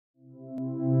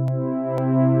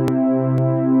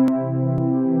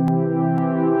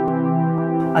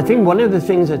I think one of the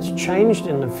things that's changed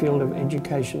in the field of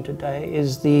education today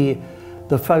is the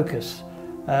focus.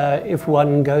 If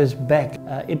one goes back,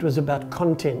 it was about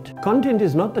content. Content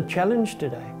is not the challenge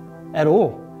today at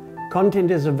all.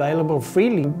 Content is available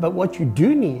freely, but what you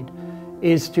do need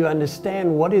is to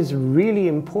understand what is really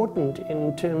important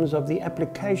in terms of the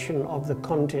application of the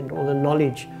content or the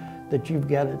knowledge that you've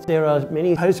gathered. There are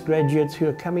many postgraduates who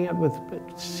are coming up with a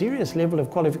serious level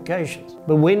of qualifications,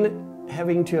 but when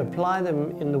having to apply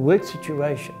them in the work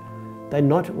situation, they're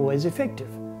not always effective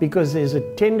because there's a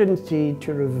tendency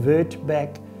to revert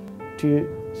back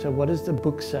to, so what does the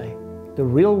book say? The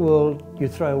real world, you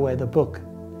throw away the book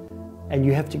and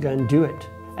you have to go and do it.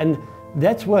 And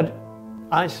that's what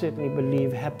I certainly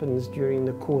believe happens during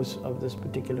the course of this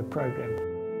particular program.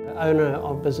 The owner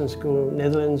of Business School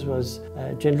Netherlands was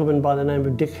a gentleman by the name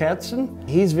of Dick Hertzen.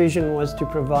 His vision was to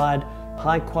provide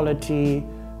high quality,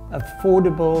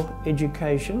 affordable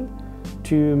education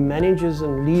to managers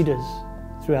and leaders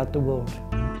throughout the world.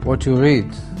 What you read,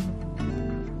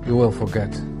 you will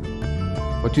forget.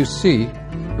 What you see,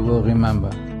 you will remember.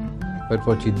 But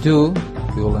what you do,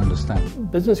 you will understand.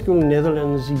 Business School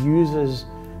Netherlands uses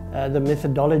the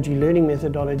methodology, learning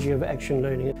methodology of action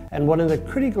learning. And one of the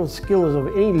critical skills of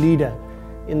any leader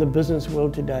in the business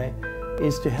world today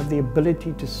is to have the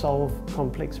ability to solve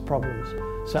complex problems.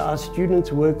 So our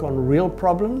students work on real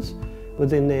problems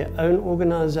within their own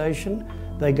organization.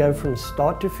 They go from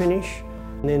start to finish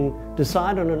and then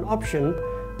decide on an option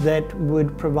that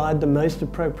would provide the most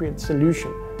appropriate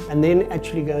solution and then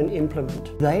actually go and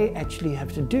implement. They actually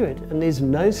have to do it, and there's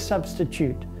no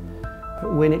substitute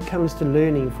when it comes to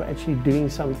learning for actually doing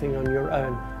something on your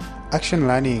own. Action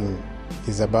learning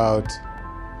is about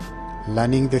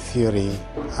learning the theory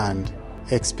and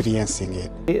experiencing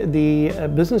it. The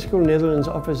Business School Netherlands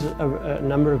offers a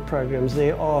number of programs.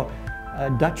 There are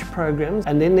Dutch programs,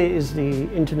 and then there is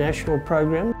the international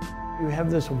program. You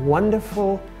have this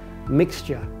wonderful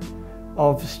mixture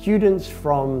of students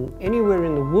from anywhere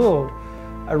in the world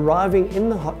arriving in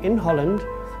Holland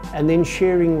and then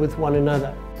sharing with one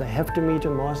another. They have to meet a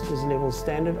master's level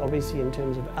standard, obviously in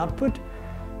terms of output,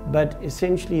 but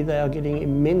essentially they are getting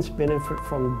immense benefit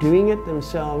from doing it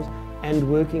themselves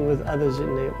and working with others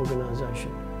in their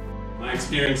organization. My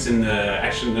experience in the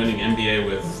Action Learning MBA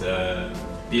with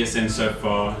BSN so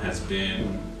far has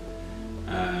been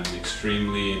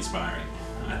extremely inspiring.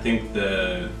 I think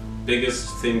the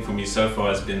biggest thing for me so far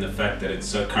has been the fact that it's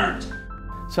so current.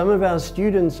 Some of our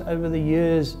students over the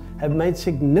years have made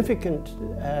significant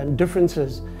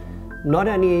differences, not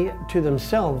only to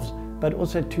themselves, but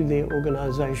also to their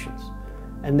organizations.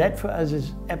 And that for us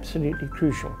is absolutely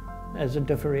crucial as a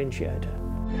differentiator.